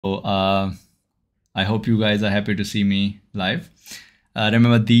So I hope you guys are happy to see me live.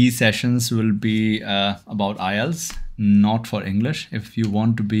 Remember, these sessions will be about IELTS, not for English. If you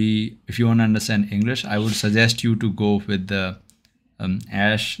want to understand English, I would suggest you to go with the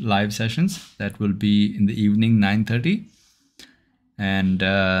Ash live sessions. That will be in the evening, 9:30.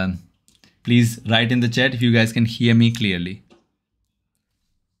 And please write in the chat if you guys can hear me clearly.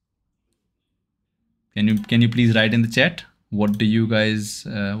 Can you please write in the chat? What do you guys,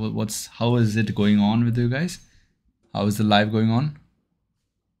 how is it going on with you guys? How is the live going on?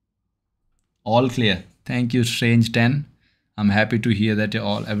 All clear. Thank you, Strange 10. I'm happy to hear that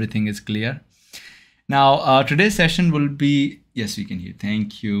everything is clear. Now, today's session will be, yes, we can hear.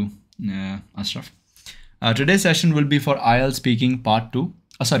 Thank you, Ashraf. Today's session will be for IELTS speaking part 2.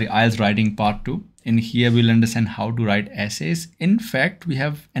 IELTS writing part 2. In here, we'll understand how to write essays. In fact, we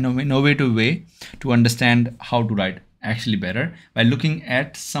have an innovative way to understand how to write actually better by looking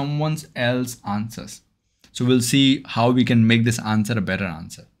at someone else's answers. So we'll see how we can make this answer a better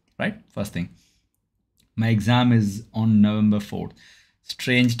answer, right? First thing, my exam is on November 4th.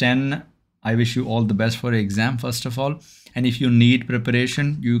 Strange 10, I wish you all the best for your exam, first of all. And if you need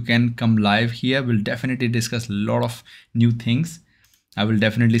preparation, you can come live here. We'll definitely discuss a lot of new things. I will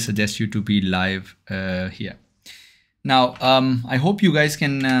definitely suggest you to be live here. Now, I hope you guys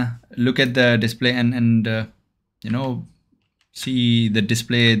can look at the display and see the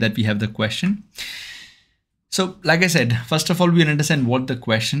display that we have the question. So like I said, first of all, we'll understand what the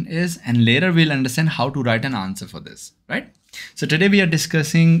question is, and later we'll understand how to write an answer for this, right? So today we are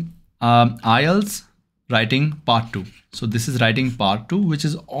discussing IELTS writing part 2. So this is writing part 2, which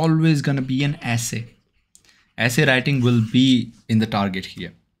is always going to be an essay. Essay writing will be in the target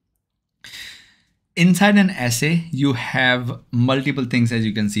here. Inside an essay, you have multiple things, as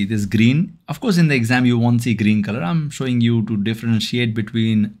you can see. This green, of course, in the exam, you won't see green color. I'm showing you to differentiate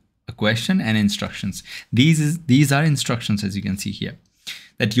between a question and instructions. These are instructions, as you can see here,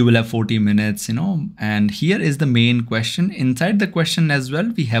 that you will have 40 minutes, and here is the main question. Inside the question as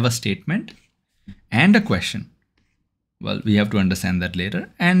well, we have a statement and a question. Well, we have to understand that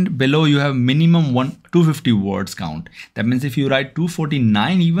later. And below you have minimum 250 words count. That means if you write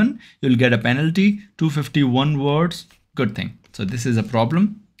 249 even, you'll get a penalty. 251 words, good thing. So this is a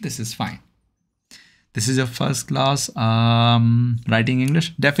problem. This is fine. This is your first class writing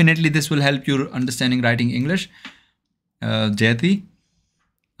English. Definitely this will help you understanding writing English. Jayati,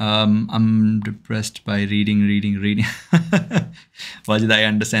 I'm depressed by reading. Wajid, I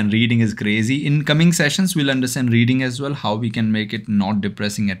understand reading is crazy. In coming sessions, we'll understand reading as well, how we can make it not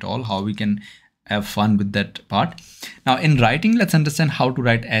depressing at all, how we can have fun with that part. Now in writing, let's understand how to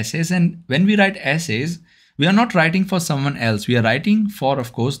write essays. And when we write essays, we are not writing for someone else. We are writing for,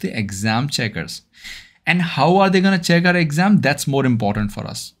 of course, the exam checkers. And how are they going to check our exam? That's more important for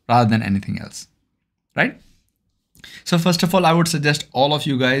us rather than anything else, right? So first of all, I would suggest all of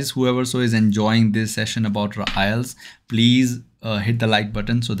you guys, whoever is enjoying this session about IELTS, please hit the like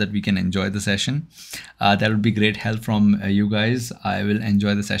button so that we can enjoy the session. That would be great help from you guys. I will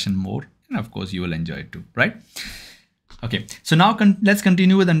enjoy the session more, and of course you will enjoy it too, right? Okay, so now let's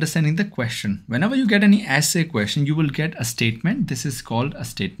continue with understanding the question. Whenever you get any essay question, you will get a statement. This is called a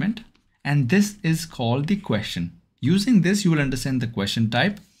statement, and this is called the question. Using this, you will understand the question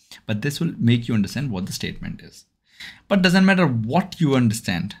type, but this will make you understand what the statement is. But doesn't matter what you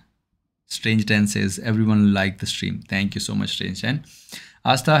understand. Strange 10 says, everyone like the stream. Thank you so much, Strange 10.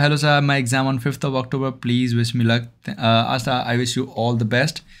 Asta, hello sir, my exam on 5th of October. Please wish me luck. Asta, I wish you all the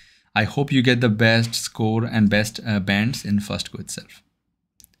best. I hope you get the best score and best bands in first go itself.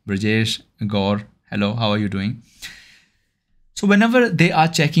 Brajesh, Gaur, hello, how are you doing? So whenever they are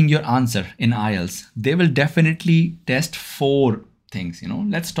checking your answer in IELTS, they will definitely test 4 things.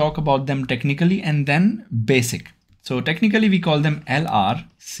 Let's talk about them technically and then basic. So technically we call them LR,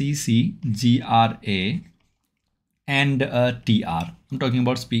 CC, GRA, and TR. I'm talking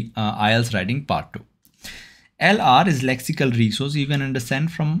about IELTS writing part 2. LR is lexical resource. You can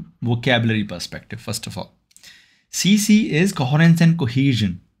understand from vocabulary perspective, first of all. CC is coherence and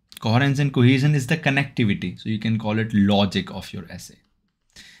cohesion. Coherence and cohesion is the connectivity. So you can call it logic of your essay.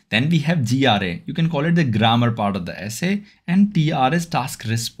 Then we have GRA. You can call it the grammar part of the essay, and TR is task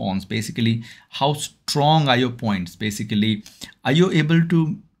response. Basically, how strong are your points? Basically, are you able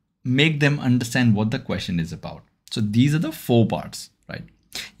to make them understand what the question is about? So these are the 4 parts, right?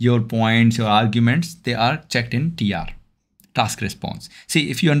 Your points, your arguments, they are checked in TR, task response.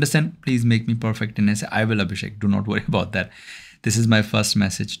 See, if you understand, please make me perfect in essay. I will, Abhishek. Do not worry about that. This is my first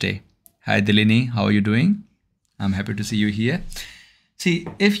message day. Hi, Dilini. How are you doing? I'm happy to see you here. See,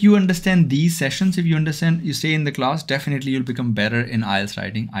 if you understand these sessions, if you stay in the class, definitely you'll become better in IELTS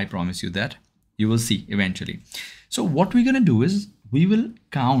writing. I promise you that. You will see eventually. So what we're going to do is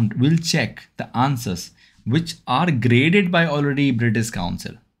we'll check the answers which are graded by already British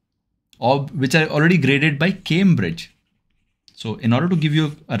Council or which are already graded by Cambridge. So in order to give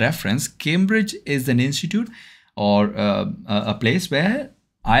you a reference, Cambridge is an institute or a place where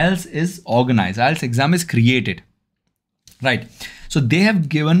IELTS is organized. IELTS exam is created, right? So they have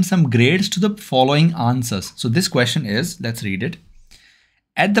given some grades to the following answers. So this question is, let's read it.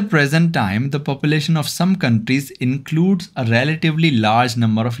 At the present time, the population of some countries includes a relatively large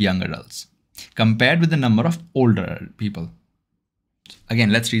number of young adults compared with the number of older people.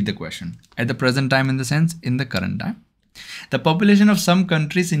 Again, let's read the question. At the present time, in the sense, in the current time, the population of some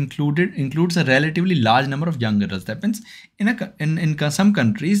countries includes a relatively large number of young adults. That means in some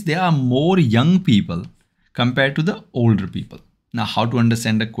countries, there are more young people compared to the older people. Now, how to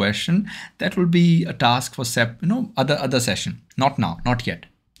understand the question? That will be a task for other session. Not now, not yet,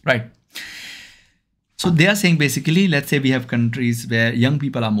 right? So they are saying basically, let's say we have countries where young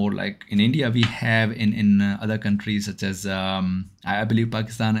people are more, like in India, we have in other countries such as I believe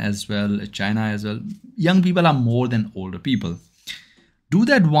Pakistan as well, China as well. Young people are more than older people. Do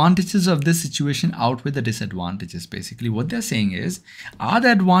the advantages of this situation outweigh the disadvantages? Basically, what they're saying is, are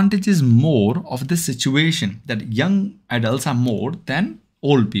the advantages more of this situation that young adults are more than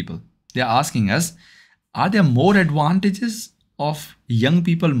old people? They're asking us, are there more advantages of young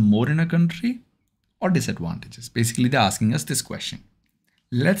people more in a country or disadvantages? Basically, they're asking us this question.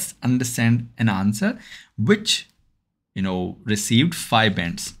 Let's understand an answer which, received 5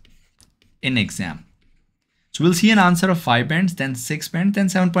 bands in exam. So we'll see an answer of 5 bands, then 6 bands, then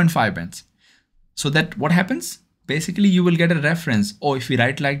 7.5 bands. So that what happens? Basically, you will get a reference. Oh, if we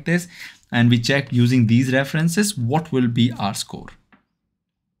write like this and we check using these references, what will be our score?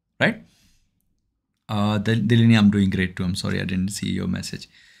 Right? Dilini, I'm doing great too. I'm sorry, I didn't see your message.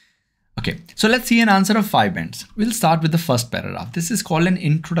 Okay, so let's see an answer of 5 bands. We'll start with the first paragraph. This is called an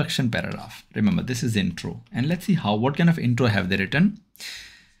introduction paragraph. Remember, this is intro. And let's see what kind of intro have they written.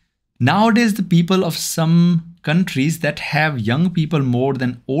 Nowadays, the people of some countries that have young people more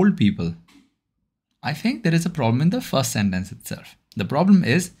than old people. I think there is a problem in the first sentence itself. The problem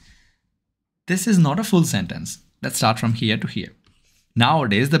is, this is not a full sentence. Let's start from here to here.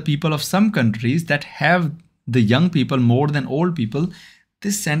 Nowadays, the people of some countries that have the young people more than old people.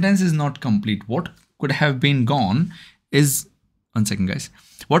 This sentence is not complete. What could have been gone is, one second guys.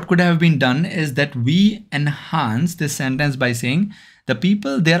 What could have been done is that we enhance this sentence by saying,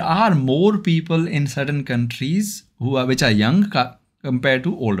 there are more people in certain countries which are young compared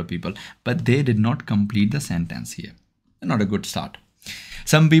to older people, but they did not complete the sentence here. Not a good start.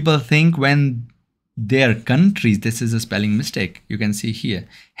 Some people think when their countries, this is a spelling mistake, you can see here,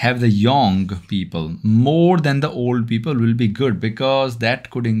 have the young people more than the old people will be good because that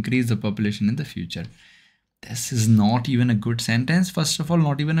could increase the population in the future. This is not even a good sentence. First of all,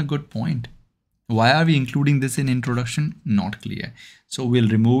 not even a good point. Why are we including this in introduction? Not clear. So we'll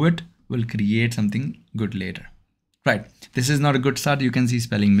remove it. We'll create something good later. Right. This is not a good start. You can see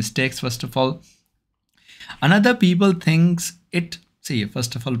spelling mistakes. First of all, another people thinks it. See,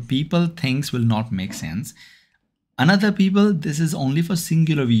 first of all, people thinks will not make sense. Another people, this is only for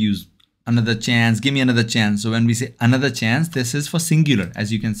singular. We use another chance. Give me another chance. So when we say another chance, this is for singular,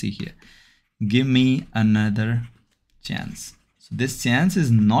 as you can see here. Give me another chance. This chance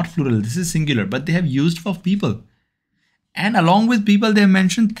is not plural, this is singular, but they have used for people. And along with people, they have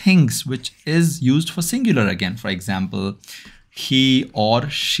mentioned things, which is used for singular again. For example, he or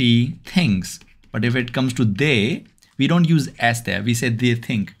she thinks. But if it comes to they, we don't use s there. We say they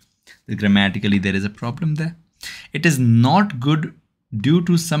think. Grammatically, there is a problem there. It is not good due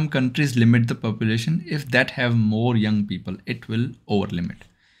to some countries limit the population. If that have more young people, it will over limit.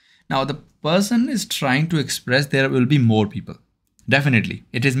 Now, the person is trying to express there will be more people. Definitely,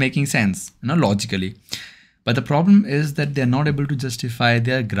 it is making sense, logically. But the problem is that they're not able to justify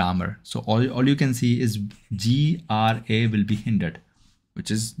their grammar. So all you can see is GRA will be hindered,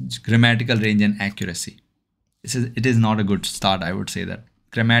 which is grammatical range and accuracy. It is not a good start, I would say that.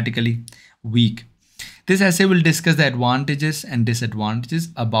 Grammatically weak. This essay will discuss the advantages and disadvantages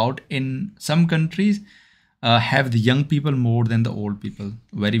about in some countries have the young people more than the old people.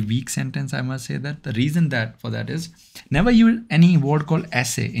 Very weak sentence, I must say that. The reason for that is never use any word called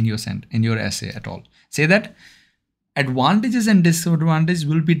essay in your essay at all. Say that advantages and disadvantages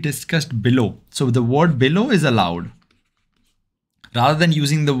will be discussed below. So the word below is allowed rather than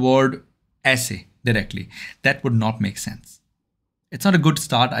using the word essay directly. That would not make sense. It's not a good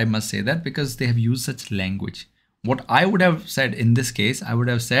start, I must say that, because they have used such language. What I would have said in this case, I would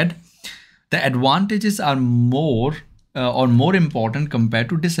have said the advantages are more or more important compared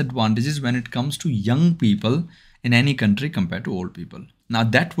to disadvantages when it comes to young people in any country compared to old people. Now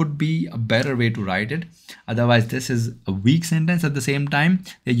that would be a better way to write it. Otherwise, this is a weak sentence. At the same time,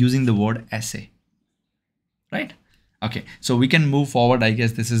 they're using the word essay, right? Okay, so we can move forward. I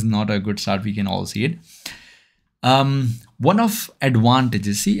guess this is not a good start. We can all see it. One of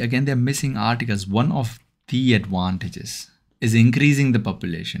advantages, see again, they're missing articles. One of the advantages is increasing the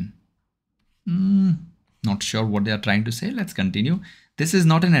population. Not sure what they are trying to say. Let's continue. This is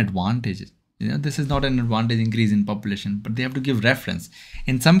not an advantage. This is not an advantage increase in population, but they have to give reference.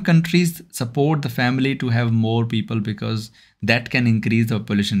 In some countries, support the family to have more people because that can increase the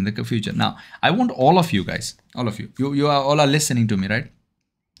population in the future. Now, I want all of you guys, all of you are all are listening to me, right?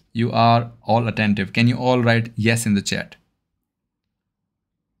 You are all attentive. Can you all write yes in the chat?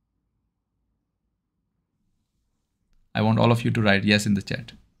 I want all of you to write yes in the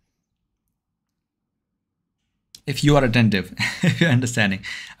chat. If you are attentive, if you're understanding.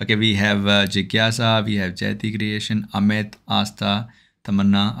 Okay, we have Jigyasa, we have Jayati Creation, Amit, Asta,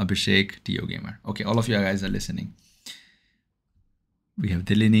 Tamanna, Abhishek, Tio Gamer. Okay, all of you guys are listening. We have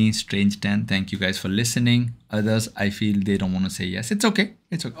Dilini, Strange 10. Thank you guys for listening. Others, I feel they don't want to say yes. It's okay.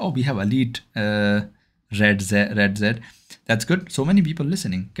 It's okay. Oh, we have Elite, Red Z. That's good. So many people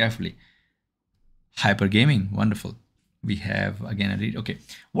listening carefully. Hyper Gaming, wonderful. We have again a read. Okay,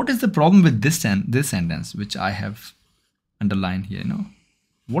 what is the problem with this sentence which I have underlined here?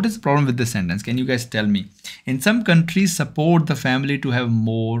 What is the problem with this sentence? Can you guys tell me? In some countries, support the family to have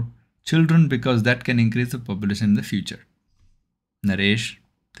more children because that can increase the population in the future. Naresh,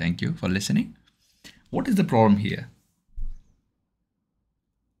 thank you for listening. What is the problem here?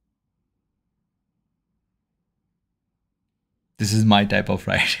 This is my type of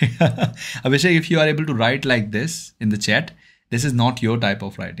writing. Abhishek, if you are able to write like this in the chat, this is not your type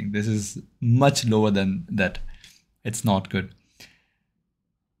of writing. This is much lower than that. It's not good.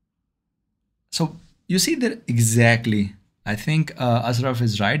 So you see that exactly. I think Ashraf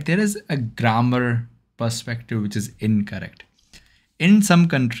is right. There is a grammar perspective which is incorrect. In some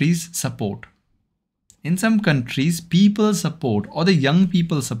countries, support. In some countries, people support or the young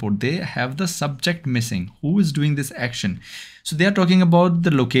people support. They have the subject missing. Who is doing this action? So they are talking about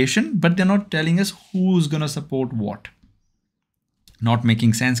the location, but they're not telling us who's going to support what. Not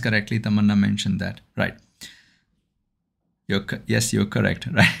making sense correctly. Tamanna mentioned that. Right. Yes, you're correct.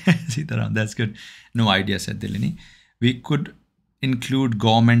 Right. Sitaram, that's good. No idea, said Dilini. We could include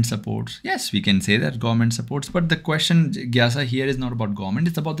government supports. Yes, we can say that government supports. But the question, Gyasa, here is not about government.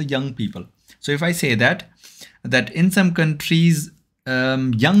 It's about the young people. So if I say that in some countries,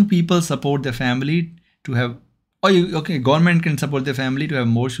 young people support their family to have, okay, government can support their family to have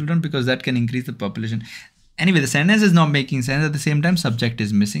more children because that can increase the population. Anyway, the sentence is not making sense. At the same time, subject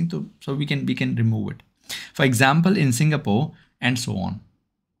is missing. So we can remove it. For example, in Singapore and so on.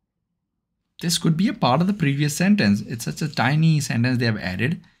 This could be a part of the previous sentence. It's such a tiny sentence they have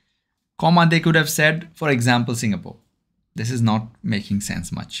added. Comma, they could have said, for example, Singapore. This is not making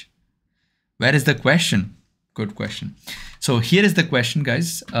sense much. Where is the question? Good question. So here is the question,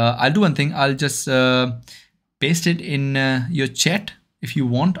 guys. I'll do one thing. I'll just paste it in your chat. If you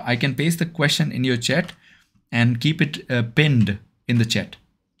want, I can paste the question in your chat and keep it pinned in the chat.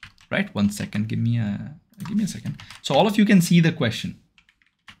 Right? 1 second. Give me a second. So all of you can see the question.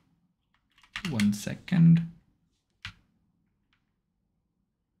 1 second.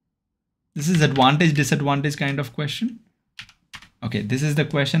 This is advantage, disadvantage kind of question. Okay, this is the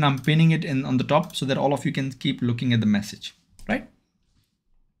question. I'm pinning it in on the top so that all of you can keep looking at the message, right?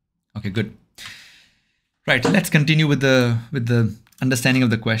 Okay, good. Right, let's continue with the understanding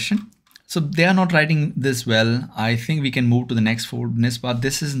of the question. So they are not writing this well. I think we can move to the next part.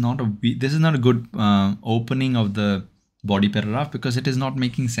 This is not a good opening of the body paragraph because it is not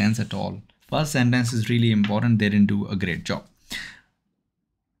making sense at all. First sentence is really important. They didn't do a great job.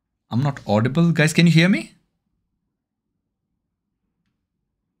 I'm not audible. Guys, can you hear me?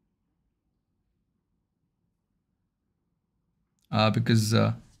 Because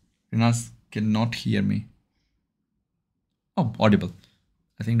Rinaz cannot hear me. Oh, audible.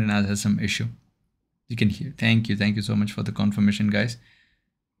 I think Rinaz has some issue. You can hear. Thank you. Thank you so much for the confirmation, guys.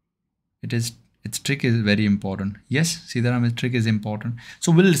 Its trick is very important. Yes, Siddharam, trick is important.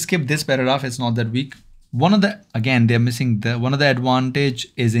 So we'll skip this paragraph. It's not that weak. Again, they're missing one of the advantage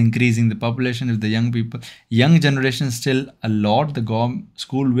is increasing the population. If the young generation still a lot, the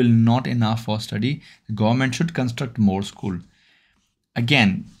school will not enough for study. The government should construct more school.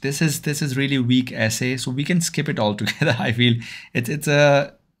 Again, this is really weak essay, so we can skip it altogether. I feel it's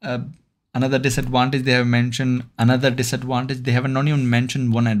a another disadvantage they have mentioned, another disadvantage. They have not even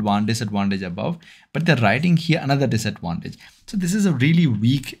mentioned one disadvantage above, but they're writing here another disadvantage. So this is a really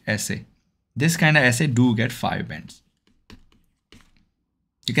weak essay. This kind of essay do get 5 bands.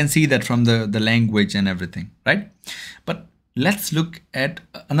 You can see that from the language and everything, right? But let's look at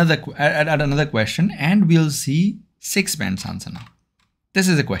another question, and we'll see 6 bands answer now. This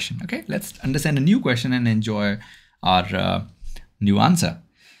is a question. Okay, let's understand a new question and enjoy our new answer.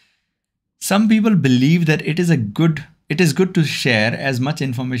 Some people believe that it is good to share as much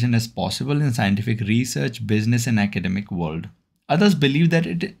information as possible in scientific research, business, and academic world. Others believe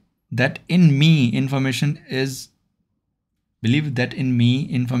that in me information is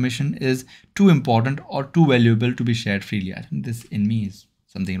too important or too valuable to be shared freely. I think this "in me" is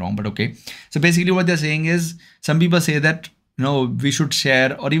something wrong, but okay. So basically what they're saying is, some people say that no, we should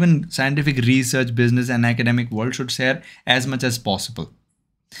share, or even scientific research, business, and academic world should share as much as possible.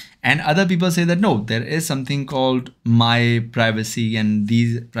 And other people say that no, there is something called my privacy, and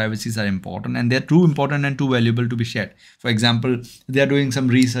these privacies are important, and they're too important and too valuable to be shared. For example, they're doing some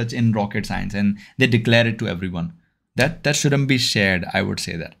research in rocket science and they declare it to everyone. That shouldn't be shared, I would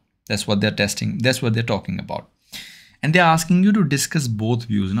say that. That's what they're testing. That's what they're talking about. And they're asking you to discuss both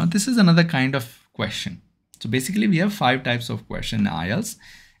views. Now, this is another kind of question. So basically, we have 5 types of question in IELTS.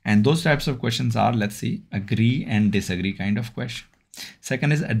 And those types of questions are, let's see, agree and disagree kind of question.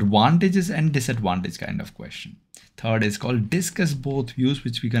 Second is advantages and disadvantage kind of question. Third is called discuss both views,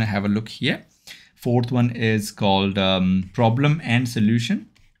 which we're going to have a look here. Fourth one is called problem and solution.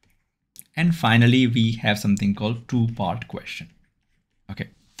 And finally, we have something called 2-part question. Okay,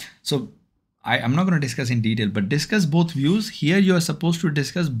 so I'm not going to discuss in detail, but discuss both views. Here you are supposed to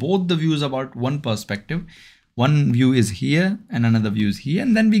discuss both the views about one perspective. One view is here and another view is here,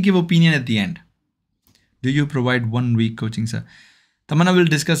 and then we give opinion at the end. Do you provide 1 week coaching, sir? Tamanna will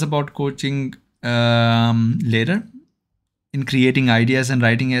discuss about coaching later in creating ideas and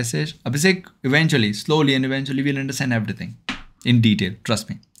writing essays. Abhishek, eventually, slowly and eventually we'll understand everything in detail. Trust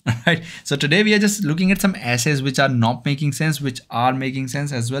me. All right. So today we are just looking at some essays which are not making sense, which are making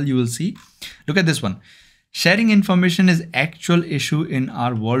sense as well. You will see. Look at this one. Sharing information is actual issue in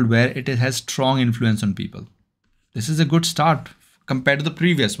our world where it has strong influence on people. This is a good start compared to the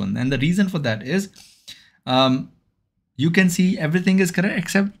previous one. And the reason for that is you can see everything is correct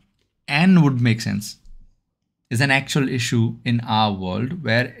except "and" would make sense. Is an actual issue in our world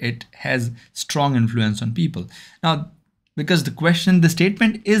where it has strong influence on people. Now, because the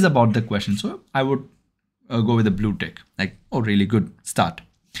statement is about the question. So I would go with a blue tick, like, oh, really good start.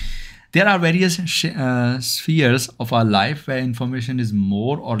 There are various spheres of our life where information is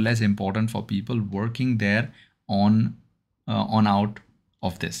more or less important for people working there on out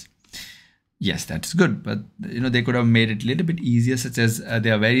of this. Yes, that's good, but they could have made it a little bit easier, such as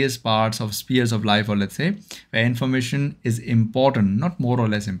there are various parts of spheres of life, or let's say where information is important, not more or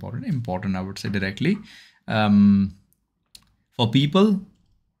less important, I would say directly, for people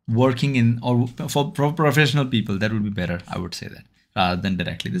working in, or for professional people. That would be better, I would say that, rather than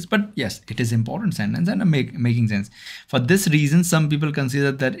directly this. But yes, it is important sentence and making sense. For this reason, some people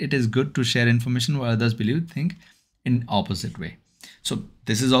consider that it is good to share information, while others think in opposite way. So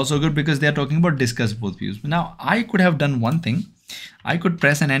this is also good because they are talking about discuss both views. Now I could have done one thing. I could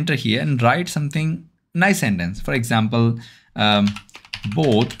press and enter here and write something nice sentence. For example,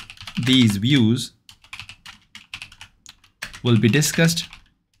 both these views will be discussed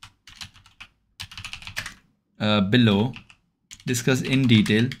below, discussed in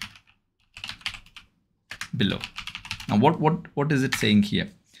detail below. Now what is it saying here?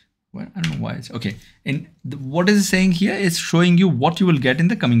 Well, I don't know why it's okay. And what is it saying here is showing you what you will get in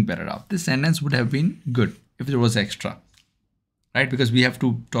the coming paragraph. This sentence would have been good if there was extra, right? Because we have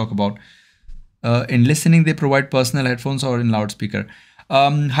to talk about in listening, they provide personal headphones or in loudspeaker.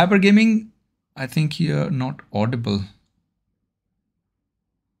 Hypergaming, I think you're not audible.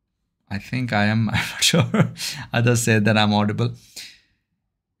 I think I am. I'm not sure. Others said that I'm audible.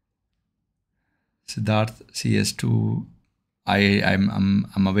 Siddharth, CS2.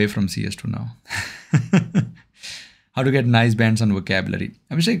 I'm away from CS2 now. How to get nice bands on vocabulary.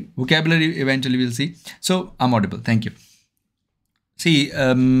 I'm saying vocabulary eventually we'll see. So I'm audible. Thank you. See,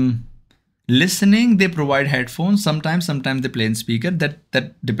 listening, they provide headphones. Sometimes they play in speaker.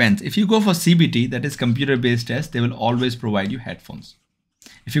 That depends. If you go for CBT, that is computer-based test, they will always provide you headphones.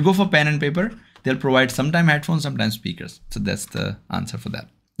 If you go for pen and paper, they'll provide sometimes headphones, sometimes speakers. So that's the answer for that.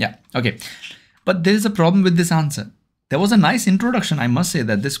 Yeah. Okay. But there is a problem with this answer. There was a nice introduction. I must say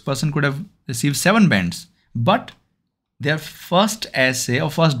that this person could have received 7 bands, but their first essay or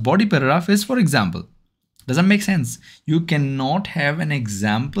first body paragraph is, for example, Doesn't make sense. You cannot have an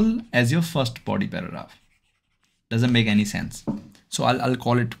example as your first body paragraph. Doesn't make any sense. So I'll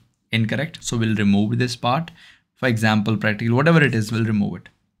call it incorrect. So we'll remove this part. For example, practical, whatever it is, we'll remove it.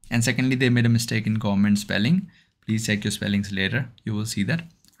 And secondly, they made a mistake in comment spelling. Please check your spellings later. You will see that.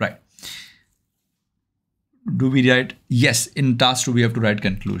 Right. Do we write? Yes, in task 2 we have to write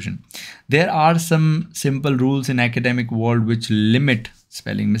conclusion. There are some simple rules in academic world which limit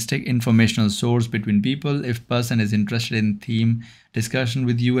spelling mistake. Informational source between people. If person is interested in theme discussion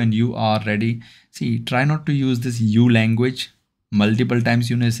with you and you are ready, see, try not to use this you language multiple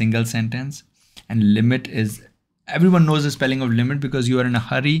times in a single sentence. And limit is, everyone knows the spelling of limit because you are in a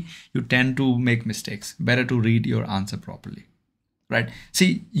hurry, you tend to make mistakes. Better to read your answer properly, right?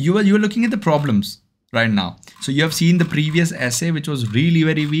 See, you are looking at the problems right now. So you have seen the previous essay, which was really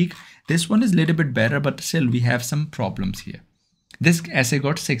very weak. This one is a little bit better, but still we have some problems here. This essay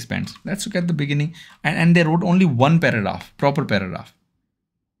got 6 bands. Let's look at the beginning. And they wrote only one paragraph, proper paragraph,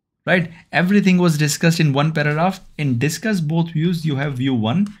 right? Everything was discussed in one paragraph. In discuss both views, you have view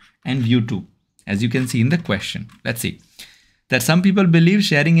 1 and view 2, as you can see in the question. Let's see. That some people believe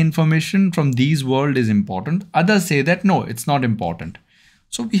sharing information from these world is important. Others say that no, it's not important.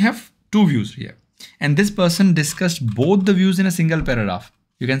 So we have 2 views here. And this person discussed both the views in a single paragraph.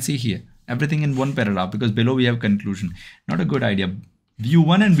 You can see here, everything in one paragraph, because below we have conclusion. Not a good idea. View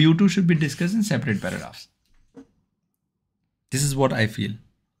 1 and view 2 should be discussed in separate paragraphs. This is what I feel.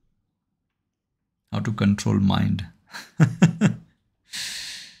 How to control mind.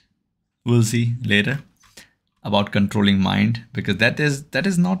 We'll see later about controlling mind, because that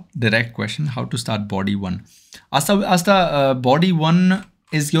is not direct question. How to start body 1. Asta body 1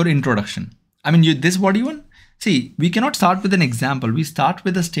 is your introduction. I mean, this body 1, see, we cannot start with an example. We start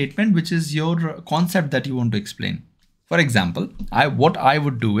with a statement, which is your concept that you want to explain. For example, what I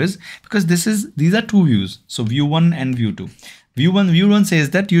would do is, because these are 2 views. So view 1 and view 2. View 1 says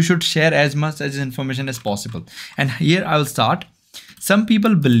that you should share as much as information as possible. And here I will start. Some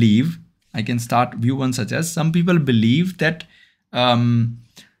people believe, I can start view 1 such as, some people believe that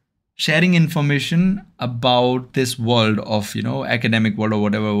sharing information about this world of, academic world or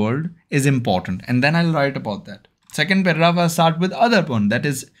whatever world is important. And then I'll write about that. Second paragraph, I'll start with other one, that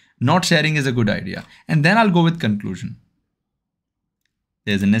is not sharing is a good idea. And then I'll go with conclusion.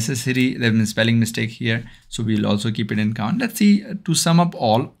 There's a spelling mistake here. So we'll also keep it in count. Let's see, to sum up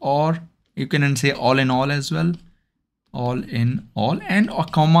all, or you can say all in all as well. All in all, and a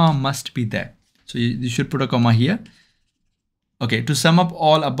comma must be there. So you should put a comma here. Okay, to sum up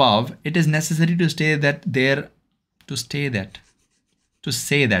all above, it is necessary to say that.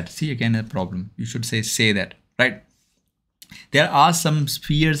 See, again a problem. You should say that, right? There are some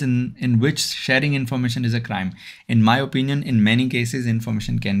spheres in which sharing information is a crime. In my opinion, in many cases,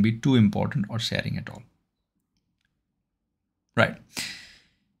 information can be too important or sharing at all. Right.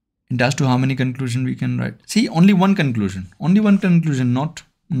 In as to how many conclusion we can write. See, only one conclusion, not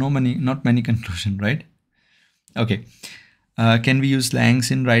many conclusion, right? Okay. Can we use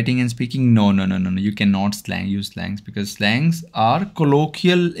slangs in writing and speaking? No. You cannot use slangs, because slangs are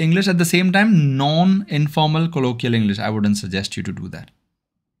colloquial English, at the same time non-informal colloquial English. I wouldn't suggest you to do that.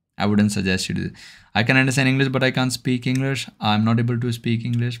 I can understand English, but I can't speak English. I'm not able to speak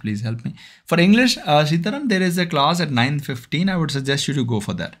English. Please help me. For English, Sitaram, there is a class at 9:15. I would suggest you to go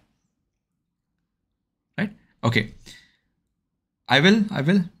for that. Right? Okay. I will.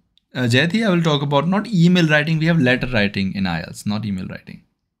 Jayati, I will talk about not email writing. We have letter writing in IELTS, not email writing.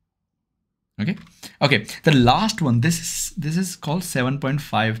 Okay. The last one, this is called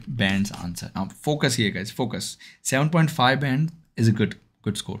 7.5 bands answer. Now focus here, guys. Focus. 7.5 band is a good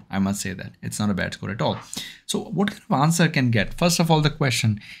score. I must say that it's not a bad score at all. So what kind of answer can get? First of all, the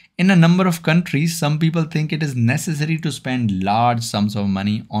question: in a number of countries, some people think it is necessary to spend large sums of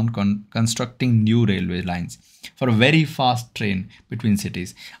money on constructing new railway lines for a very fast train between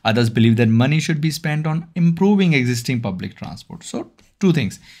cities. Others believe that money should be spent on improving existing public transport. So 2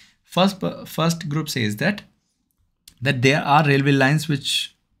 things. First group says that there are railway lines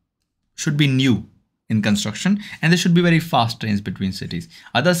which should be new in construction, and there should be very fast trains between cities.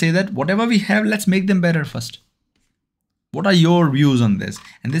 Others say that whatever we have, let's make them better first. What are your views on this?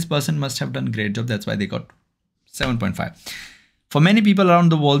 And this person must have done a great job. That's why they got 7.5. For many people around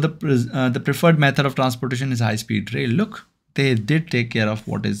the world, the preferred method of transportation is high-speed rail. Look, they did take care of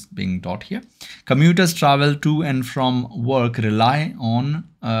what is being taught here. Commuters travel to and from work rely on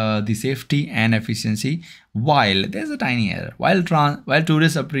the safety and efficiency, while there's a tiny error. While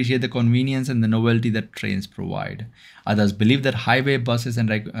tourists appreciate the convenience and the novelty that trains provide. Others believe that highway buses and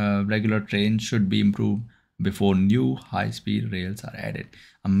regular trains should be improved before new high-speed rails are added.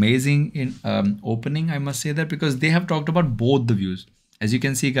 Amazing in opening, I must say that, because they have talked about both the views. As you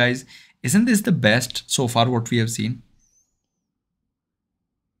can see, guys, isn't this the best so far what we have seen?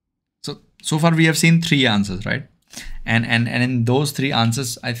 So far we have seen 3 answers, right? And in those 3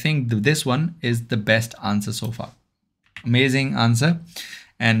 answers, I think this one is the best answer so far. Amazing answer.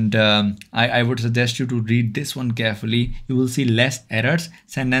 And I would suggest you to read this one carefully. You will see less errors.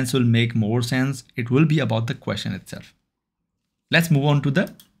 Sentence will make more sense. It will be about the question itself. Let's move on to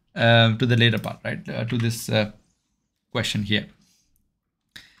the later part, right? To this question here.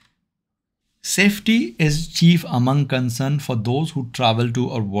 Safety is chief among concern for those who travel to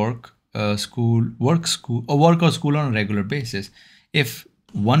or work or school on a regular basis. If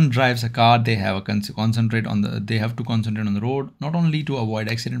one drives a car, they have to concentrate on the road, not only to avoid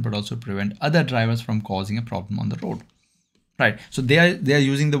accident but also prevent other drivers from causing a problem on the road. Right. So they are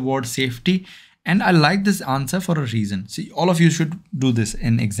using the word safety, and I like this answer for a reason. See, all of you should do this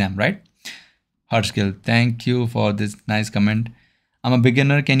in exam, right? Harshkil, thank you for this nice comment. I'm a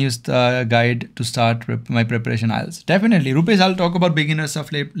beginner. Can you guide to start my preparation IELTS? Definitely. Rupesh, I'll talk about beginner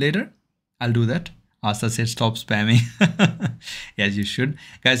stuff later. I'll do that. Asta said stop spamming. Yes, you should.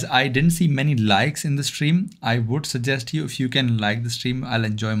 Guys, I didn't see many likes in the stream. I would suggest you, if you can like the stream, I'll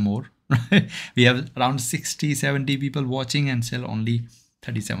enjoy more. We have around 60, 70 people watching and still only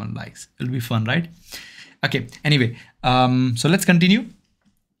 37 likes. It'll be fun, right? Okay, anyway, so let's continue.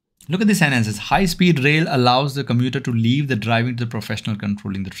 Look at the sentences. High-speed rail allows the commuter to leave the driving to the professional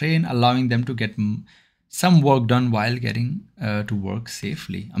controlling the train, allowing them to get some work done while getting to work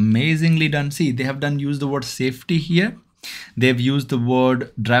safely. Amazingly done. See, they have used the word safety here. They've used the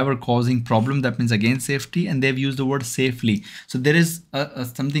word driver causing problem. That means again safety. And they've used the word safely. So there is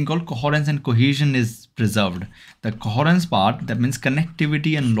something called coherence and cohesion is preserved. The coherence part, that means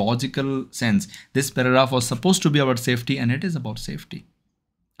connectivity and logical sense. This paragraph was supposed to be about safety, and it is about safety.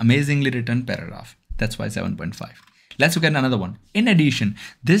 Amazingly written paragraph. That's why 7.5. Let's look at another one. In addition,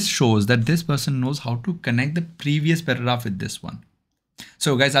 this shows that this person knows how to connect the previous paragraph with this one.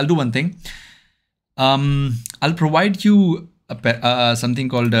 So guys, I'll do one thing. I'll provide you something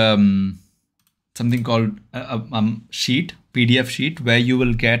called sheet, PDF sheet, where you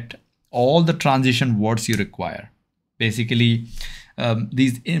will get all the transition words you require. Basically,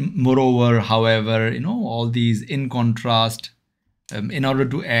 these moreover, however, all these in contrast, in order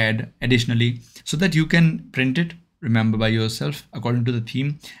to add additionally, so that you can print it, remember by yourself according to the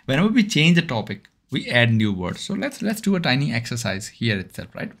theme. Whenever we change the topic, we add new words. So let's do a tiny exercise here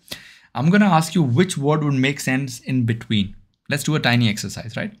itself, right? I'm going to ask you which word would make sense in between. Let's do a tiny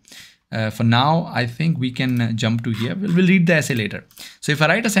exercise, right? For now, I think we can jump to here. We'll read the essay later. So if I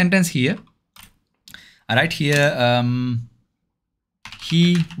write a sentence here, I write here,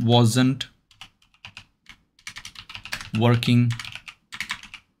 he wasn't working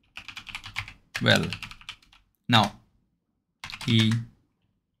well. Now, he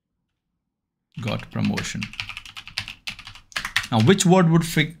got promotion. Now, which word would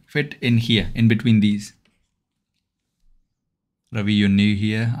fit in here, in between these? Ravi, you're new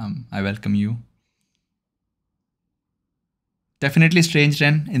here. I welcome you. Definitely strange,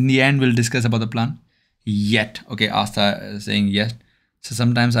 Ren. In the end, we'll discuss about the plan. Yet. Okay, Asta is saying yes. So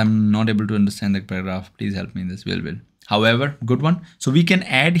sometimes I'm not able to understand the paragraph. Please help me in this. Will. However, good one. So we can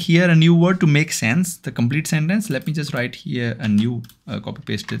add here a new word to make sense, the complete sentence. Let me just write here a new copy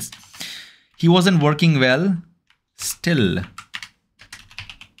paste this. He wasn't working well. Still,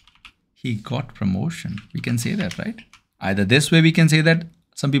 he got promotion. We can say that, right? Either this way we can say that.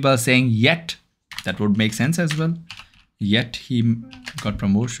 Some people are saying yet. That would make sense as well. Yet he got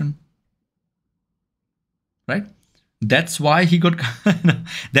promotion. Right? That's why he got,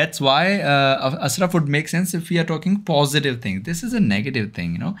 that's why Ashraf would make sense if we are talking positive things. This is a negative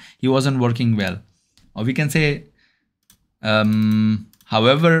thing, he wasn't working well. Or we can say,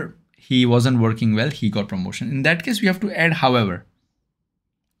 however, he wasn't working well, he got promotion. In that case, we have to add however.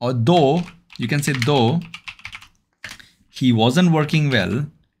 Or though, you can say though he wasn't working well,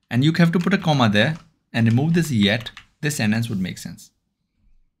 and you have to put a comma there and remove this yet, this sentence would make sense.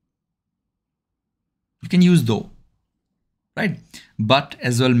 You can use though. Right, but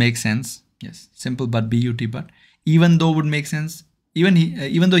as well makes sense. Yes, simple but but. Even though would make sense.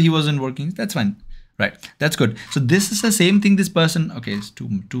 Even though he wasn't working, that's fine. Right, that's good. So this is the same thing. This person, okay, it's too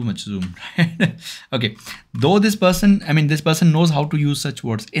much zoom. Right? Okay, though this person knows how to use such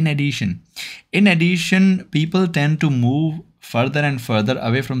words. In addition, people tend to move further and further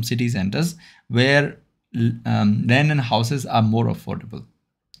away from city centers where land and houses are more affordable.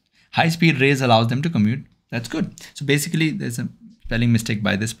 High-speed rails allows them to commute. That's good. So basically, there's a spelling mistake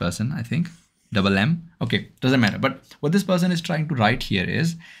by this person, I think. double M. Okay, doesn't matter. But what this person is trying to write here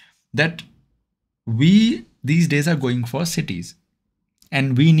is that we these days are going for cities,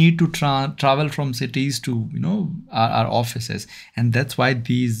 and we need to travel from cities to our offices, and that's why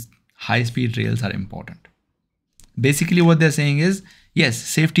these high-speed rails are important. Basically what they're saying is, yes,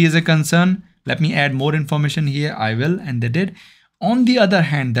 safety is a concern, let me add more information here, I will, and they did. On the other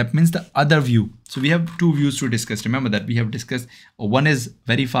hand, that means the other view. So we have two views to discuss. Remember that we have discussed, one is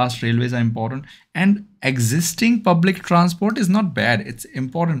very fast railways are important, and existing public transport is not bad, it's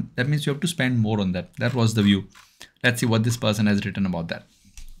important. That means you have to spend more on that. That was the view. Let's see what this person has written about that.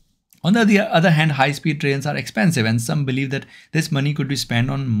 On the other hand, high-speed trains are expensive, and some believe that this money could be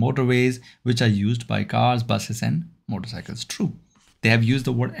spent on motorways which are used by cars, buses and motorcycles. True. They have used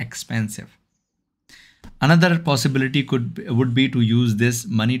the word expensive. Another possibility would be to use this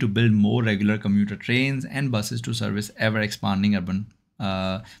money to build more regular commuter trains and buses to service ever-expanding urban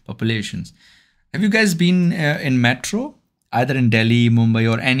populations. Have you guys been in metro, either in Delhi,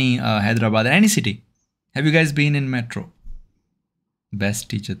 Mumbai, or any Hyderabad, any city? Have you guys been in metro? Best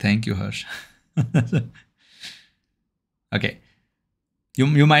teacher. Thank you, Harsh. Okay.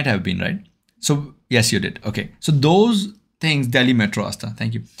 You might have been, right? So yes, you did. Okay. So those things, Delhi Metro, Asta,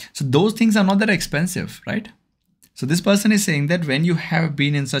 thank you. So those things are not that expensive, right? So this person is saying that when you have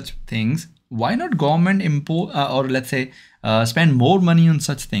been in such things, why not government impose or let's say spend more money on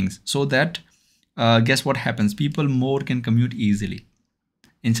such things, so that guess what happens? People more can commute easily.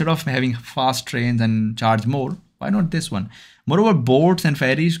 Instead of having fast trains and charge more, why not this one? Moreover, boats and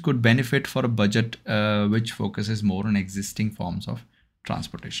ferries could benefit for a budget which focuses more on existing forms of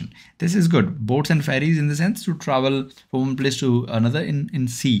transportation. This is good. Boats and ferries in the sense to travel from one place to another in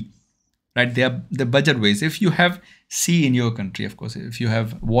sea, right? They are the budget ways. If you have sea in your country, of course, if you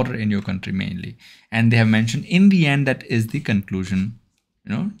have water in your country mainly, and they have mentioned in the end that is the conclusion,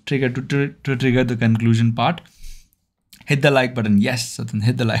 trigger to trigger the conclusion part. Hit the like button. Yes, Sathan,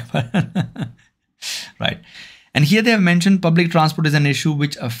 hit the like button. Right. And here they have mentioned public transport is an issue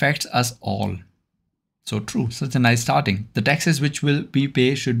which affects us all. So true. Such a nice starting. The taxes which will be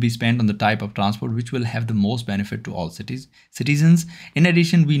paid should be spent on the type of transport which will have the most benefit to all citizens. In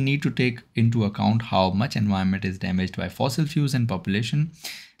addition, we need to take into account how much environment is damaged by fossil fuels and population.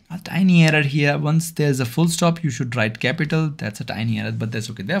 A tiny error here. Once there's a full stop, you should write capital. That's a tiny error, but that's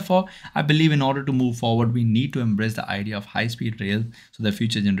okay. Therefore, I believe in order to move forward, we need to embrace the idea of high-speed rail so the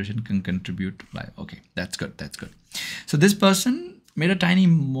future generation can contribute. Okay, that's good. That's good. So this person made a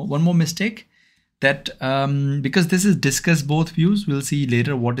one more mistake. That because this is discuss both views, we'll see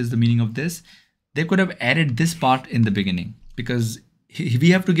later what is the meaning of this. They could have added this part in the beginning, because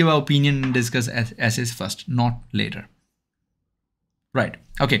we have to give our opinion and discuss essays first, not later. Right.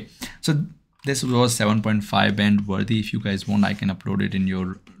 Okay. So this was 7.5 band worthy. If you guys want, I can upload it in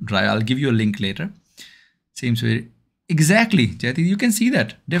your drive. I'll give you a link later. Seems very exactly, Jyoti. You can see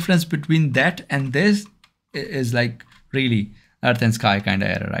that difference between that and this is like really earth and sky kind of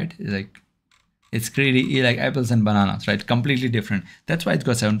error, right? It's really like apples and bananas, right? Completely different. That's why it's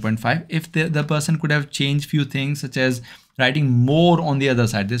got 7.5. If the person could have changed few things, such as writing more on the other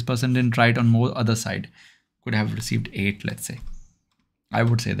side, this person didn't write on more other side, could have received 8, let's say. I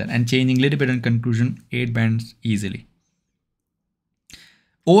would say that. And changing a little bit in conclusion, 8 bands easily.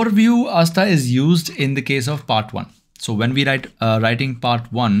 Overview, Asta, is used in the case of part 1. So when we write writing part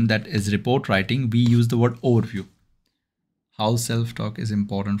 1, that is report writing, we use the word overview. How self-talk is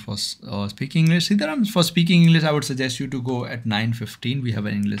important for speaking English. Sitaram, for speaking English, I would suggest you to go at 9:15. We have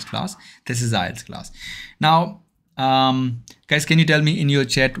an English class. This is IELTS class. Now, guys, can you tell me in your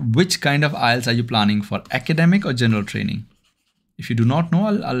chat, which kind of IELTS are you planning for? Academic or general training? If you do not know,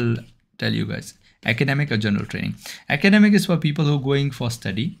 I'll tell you guys. Academic or general training. Academic is for people who are going for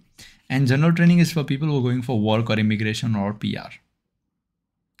study, and general training is for people who are going for work or immigration or PR.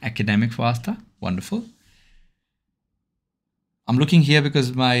 Academic for Asta. Wonderful. I'm looking here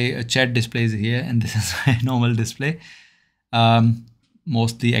because my chat display is here, and this is my normal display.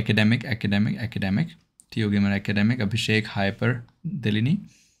 Mostly academic. Theo Gamer academic. Abhishek Hyper Dilini.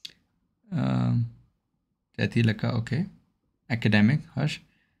 Jati Laka, okay. Academic. Harsh.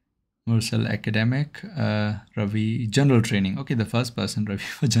 Mursal academic. Ravi general training. Okay, the first person, Ravi,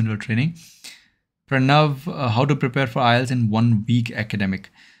 for general training. Pranav, how to prepare for IELTS in 1 week academic.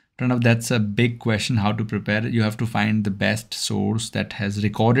 Pranav, that's a big question, how to prepare. You have to find the best source that has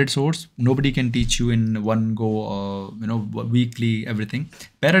recorded source. Nobody can teach you in one go or weekly everything.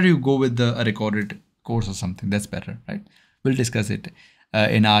 Better you go with a recorded course or something. That's better, right? We'll discuss it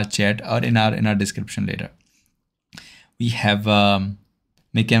in our chat or in our description later. We have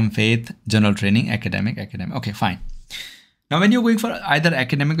Mikem Faith, general training, academic. Okay, fine. Now, when you're going for either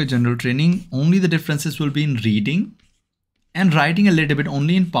academic or general training, only the differences will be in reading and writing a little bit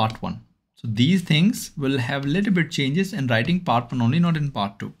only in part 1. So these things will have a little bit changes in writing part 1 only, not in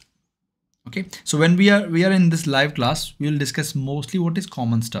part 2. Okay, so when we are in this live class, we will discuss mostly what is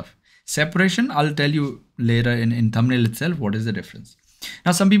common stuff. Separation, I'll tell you later in thumbnail itself what is the difference.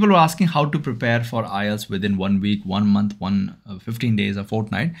 Now, some people are asking how to prepare for IELTS within 1 week, 1 month, 15 days, a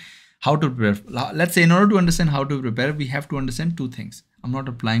fortnight. How to prepare. Let's say in order to understand how to prepare, we have to understand 2 things. I'm not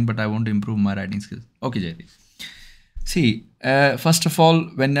applying, but I want to improve my writing skills. Okay, Jaydeep. See, first of all,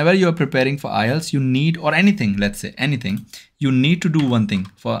 whenever you are preparing for IELTS, you need, or anything, let's say anything, you need to do one thing.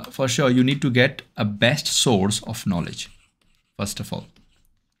 For sure, you need to get a best source of knowledge, first of all,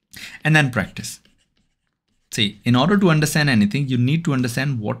 and then practice. See, in order to understand anything, you need to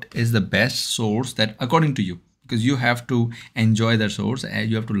understand what is the best source that according to you, because you have to enjoy that source and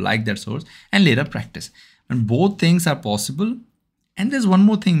you have to like that source and later practice. And both things are possible. And there's one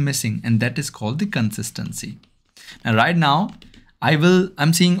more thing missing, and that is called the consistency. Now, right now,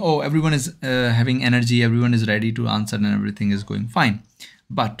 I'm seeing, oh, everyone is having energy, everyone is ready to answer and everything is going fine.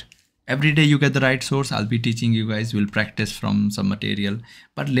 But every day you get the right source. I'll be teaching you guys, we'll practice from some material.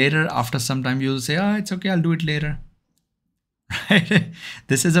 But later, after some time, you'll say, oh, it's okay, I'll do it later. Right?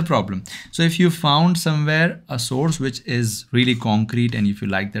 This is a problem. So if you found somewhere a source which is really concrete and if you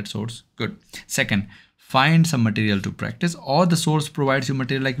like that source, good. Second, find some material to practice, or the source provides you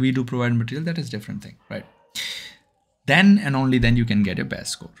material like we do provide material. That is different thing, right? Then and only then you can get a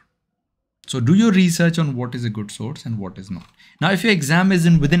best score. So do your research on what is a good source and what is not. Now, if your exam is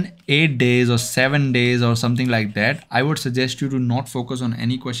within 8 days or 7 days or something like that, I would suggest you to not focus on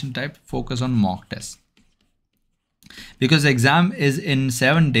any question type, focus on mock tests. Because the exam is in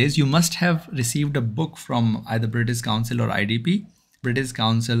 7 days, you must have received a book from either British Council or IDP. British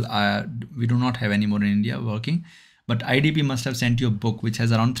Council, we do not have anymore in India working, but IDP must have sent you a book which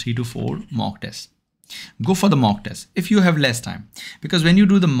has around 3 to 4 mock tests. Go for the mock test if you have less time, because when you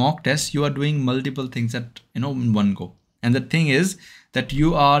do the mock test, you are doing multiple things in one go. And the thing is that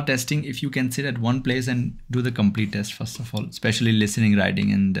you are testing if you can sit at one place and do the complete test, first of all, especially listening,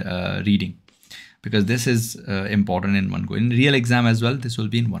 writing and reading, because this is important in one go. In real exam as well, this will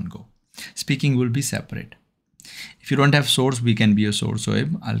be in one go. Speaking will be separate. If you don't have source, we can be a source. So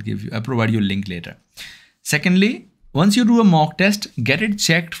I'll provide you a link later. Secondly, once you do a mock test, get it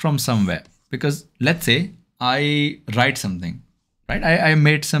checked from somewhere. Because let's say I write something, right? I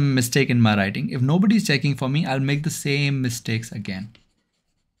made some mistake in my writing. If nobody is checking for me, I'll make the same mistakes again.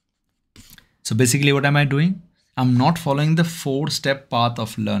 So basically what am I doing? I'm not following the 4-step path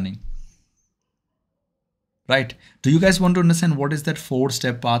of learning. Right? Do you guys want to understand what is that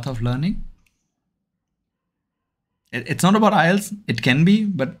 4-step path of learning? It's not about IELTS. It can be,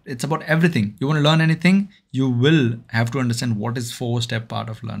 but it's about everything. You want to learn anything, you will have to understand what is 4-step path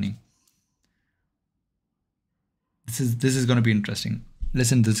of learning. This is going to be interesting.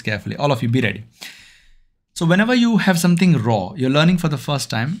 Listen to this carefully. All of you, be ready. So whenever you have something raw, you're learning for the first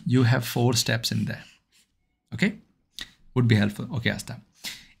time, you have 4 steps in there. Okay? Would be helpful. Okay, Asta.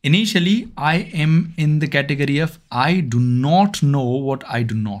 Initially, I am in the category of I do not know what I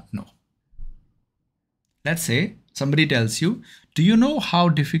do not know. Let's say somebody tells you, do you know how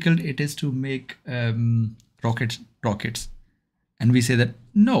difficult it is to make rockets? And we say that,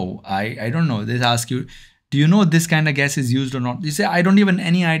 no, I don't know. They ask you, do you know this kind of gas is used or not? You say, I don't even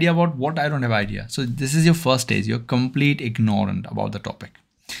any idea about what, I don't have idea. So this is your first stage. You're complete ignorant about the topic.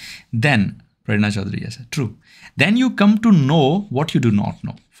 Then, Prerna Chaudhary, yes, true. Then you come to know what you do not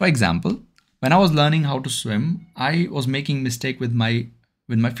know. For example, when I was learning how to swim, I was making mistake with my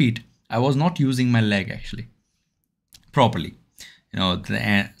feet. I was not using my leg actually properly. So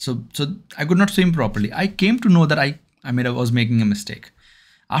I could not swim properly. I came to know that I was making a mistake.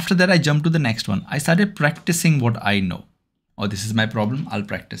 After that, I jumped to the next one. I started practicing what I know. Oh, this is my problem. I'll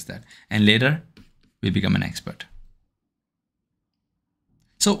practice that. And later, we become an expert.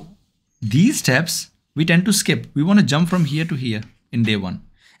 So these steps, we tend to skip. We want to jump from here to here in day 1.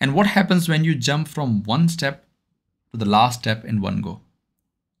 And what happens when you jump from one step to the last step in one go?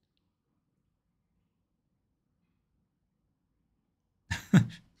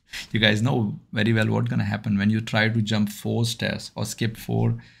 You guys know very well what's going to happen when you try to jump 4 steps or skip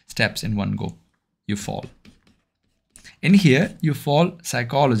 4 steps in one go. You fall. In here, you fall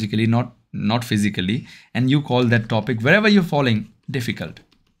psychologically, not physically, and you call that topic, wherever you're falling, difficult.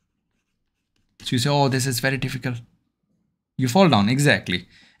 So you say, oh, this is very difficult. You fall down, exactly.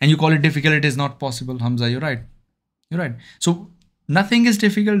 And you call it difficult, it is not possible. Hamza, you're right. You're right. So nothing is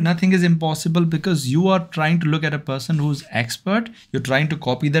difficult, nothing is impossible, because you are trying to look at a person who's expert. You're trying to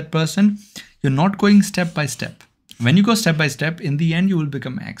copy that person. You're not going step by step, When you go step by step, in the end, you will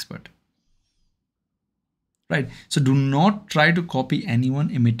become an expert. Right? So do not try to copy anyone,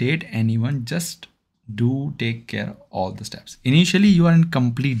 imitate anyone, just do take care of all the steps. Initially, you are in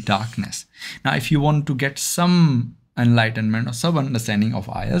complete darkness. Now, if you want to get some enlightenment or some understanding of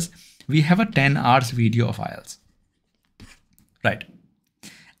IELTS, we have a 10 hours video of IELTS. Right?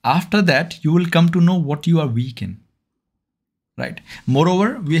 After that, you will come to know what you are weak in. Right?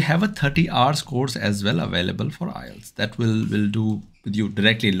 Moreover, we have a 30 hours course as well available for IELTS that will do with you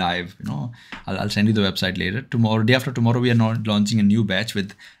directly live. You know, I'll send you the website later. Tomorrow, day after tomorrow, we are now launching a new batch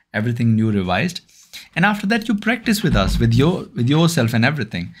with everything new revised. And after that, you practice with us, with yourself and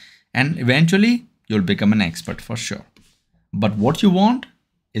everything. And eventually, you'll become an expert for sure. But what you want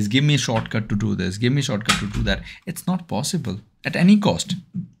is give me a shortcut to do this, give me a shortcut to do that. It's not possible at any cost.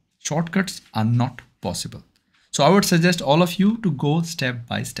 Shortcuts are not possible. So I would suggest all of you to go step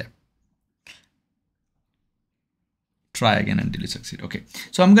by step. Try again until you succeed. Okay,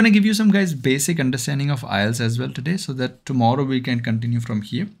 so I'm going to give you some guys basic understanding of IELTS as well today, so that tomorrow we can continue from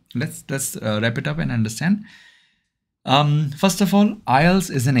here. Let's wrap it up and understand. First of all,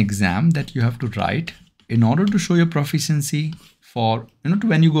 IELTS is an exam that you have to write in order to show your proficiency for, to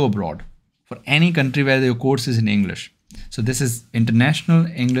when you go abroad, for any country where your course is in English. So this is International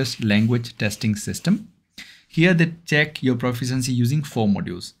English Language Testing System. Here they check your proficiency using 4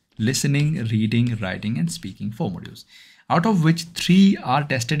 modules: listening, reading, writing, and speaking. 4 modules, out of which 3 are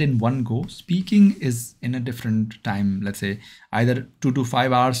tested in one go. Speaking is in a different time, let's say either 2 to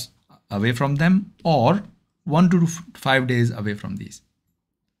 5 hours away from them, or 1 to 5 days away from these,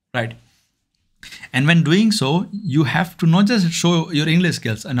 right? And when doing so, you have to not just show your English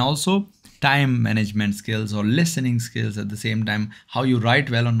skills and also time management skills or listening skills at the same time, how you write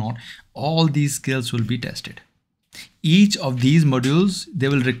well or not. All these skills will be tested. Each of these modules, they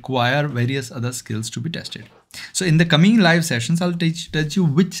will require various other skills to be tested. So in the coming live sessions, I'll teach you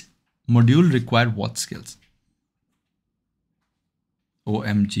which module require what skills.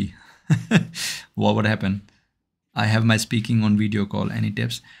 OMG. What would happen? I have my speaking on video call. Any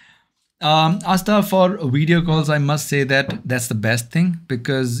tips? Asta, for video calls, I must say that that's the best thing,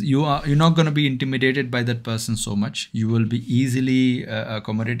 because you're not going to be intimidated by that person so much. You will be easily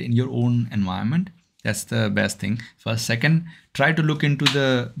accommodated in your own environment. That's the best thing. First. Second, try to look into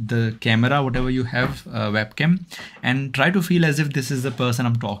the camera, whatever you have, webcam, and try to feel as if this is the person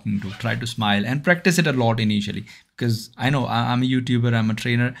I'm talking to. Try to smile and practice it a lot initially, because I know I'm a YouTuber, I'm a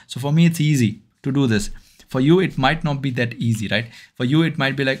trainer. So for me, it's easy to do this. For you, it might not be that easy, right? For you, it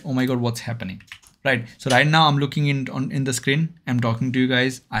might be like, oh my God, what's happening, right? So right now I'm looking in the screen, I'm talking to you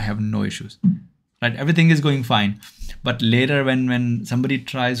guys, I have no issues, right? Everything is going fine. But later when somebody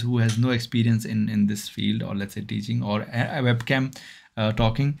tries who has no experience in this field, or let's say teaching or a webcam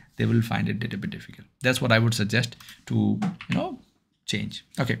talking, they will find it a little bit difficult. That's what I would suggest to, change.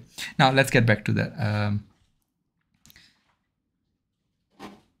 Okay, now let's get back to that.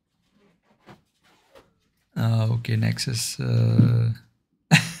 Okay, Nexus.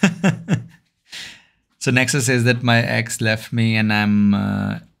 So Nexus says that my ex left me and I'm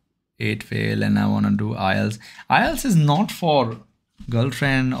 8 fail and I want to do IELTS. IELTS is not for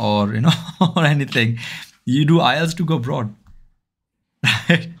girlfriend or, or anything. You do IELTS to go abroad,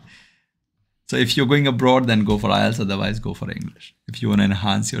 right? So if you're going abroad, then go for IELTS. Otherwise, go for English. If you want to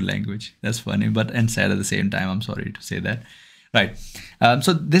enhance your language. That's funny, and sad at the same time. I'm sorry to say that. Right.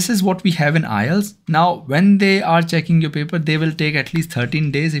 So this is what we have in IELTS. Now, when they are checking your paper, they will take at least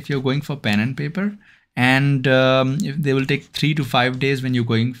 13 days if you're going for pen and paper. And if they will take 3 to 5 days when you're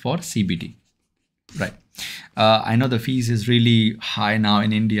going for CBT. Right. I know the fees is really high now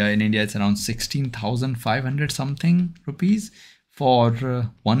in India. In India, it's around 16,500 something rupees for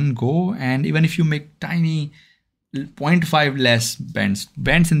one go. And even if you make tiny 0.5 less bands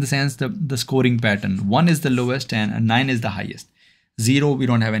in the sense the scoring pattern, 1 is the lowest and 9 is the highest. 0, we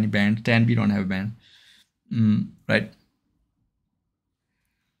don't have any band. 10, we don't have band. Right.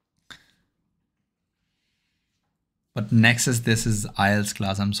 But Nexus, this is IELTS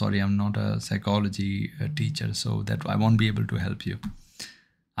class. I'm sorry, I'm not a psychology teacher, so that I won't be able to help you.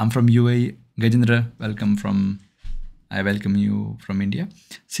 I'm from UAE. Gajendra, I welcome you from India.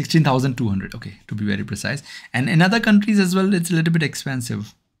 16,200, okay, to be very precise. And in other countries as well, it's a little bit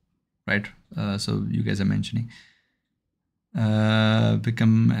expensive, right? So you guys are mentioning.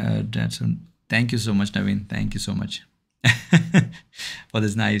 Become that soon. Thank you so much, Naveen. Thank you so much for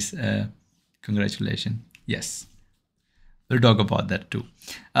this nice congratulations. Yes. We'll talk about that too.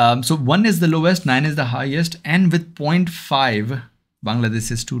 So 1 is the lowest, 9 is the highest, and with 0.5,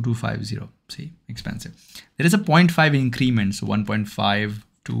 Bangladesh is 2250. See, expensive. There is a 0.5 increment, so 1.5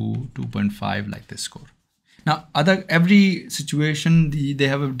 to 2.5 like this score. Now, every situation, they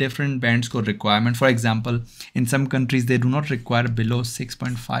have a different band score requirement. For example, in some countries, they do not require below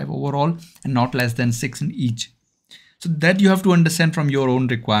 6.5 overall and not less than 6 in each. So that you have to understand from your own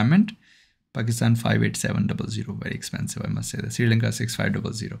requirement. Pakistan 58700, very expensive, I must say that. Sri Lanka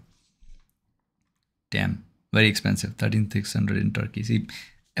 6500. Damn, very expensive. 13600 in Turkey. See,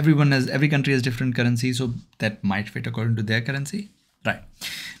 every country has different currency, so that might fit according to their currency. Right.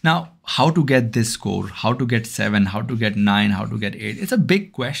 Now, how to get this score, how to get 7, how to get 9, how to get 8. It's a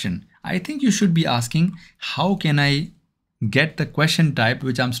big question. I think you should be asking, how can I get the question type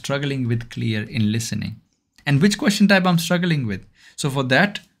which I'm struggling with clear in listening? And which question type I'm struggling with. So for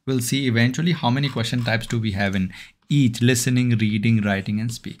that, we'll see eventually how many question types do we have in each: listening, reading, writing,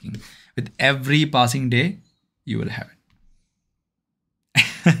 and speaking. With every passing day, you will have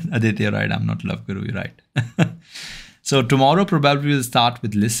it. Aditya, right? I'm not Love Guru, you're right. So tomorrow probably we'll start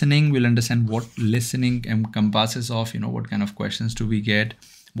with listening. We'll understand what listening encompasses of, what kind of questions do we get,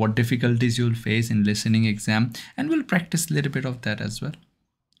 what difficulties you'll face in listening exam, and we'll practice a little bit of that as well,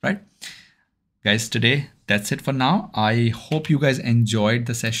 right? Guys, today, that's it for now. I hope you guys enjoyed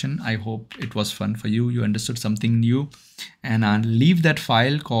the session. I hope it was fun for you. You understood something new. And I'll leave that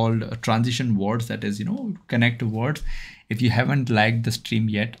file called transition words, that is, connect words. If you haven't liked the stream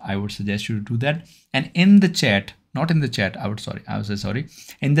yet, I would suggest you to do that. And in the chat, not in the chat, I would say sorry.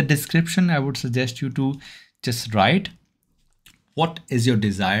 In the description, I would suggest you to just write what is your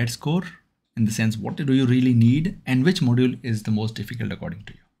desired score, in the sense, what do you really need and which module is the most difficult according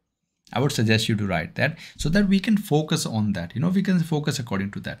to you. I would suggest you to write that so that we can focus on that. We can focus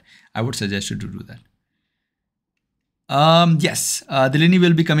according to that. I would suggest you to do that. Yes, Dilini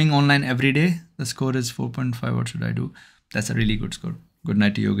will be coming online every day. The score is 4.5. What should I do? That's a really good score. Good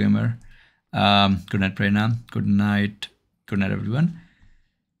night to you, gamer. Good night, Prerna. Good night, everyone.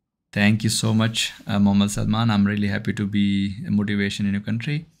 Thank you so much, Mohammad Salman. I'm really happy to be a motivation in your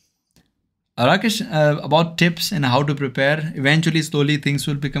country. Rakesh, about tips and how to prepare. Eventually, slowly, things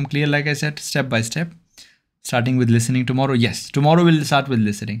will become clear, like I said, step by step. Starting with listening tomorrow. Yes, tomorrow we'll start with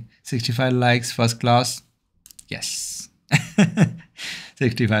listening. 65 likes, first class. Yes.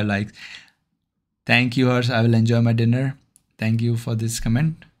 65 likes. Thank you, Harsh. I will enjoy my dinner. Thank you for this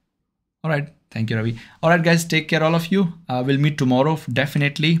comment. All right. Thank you, Ravi. All right, guys, take care, all of you. We'll meet tomorrow,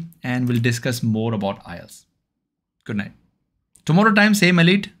 definitely, and we'll discuss more about IELTS. Good night. Tomorrow time, same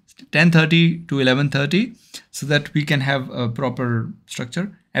elite, 10:30 to 11:30, so that we can have a proper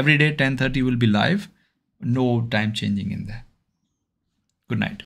structure. Every day, 10:30 will be live. No time changing in there. Good night.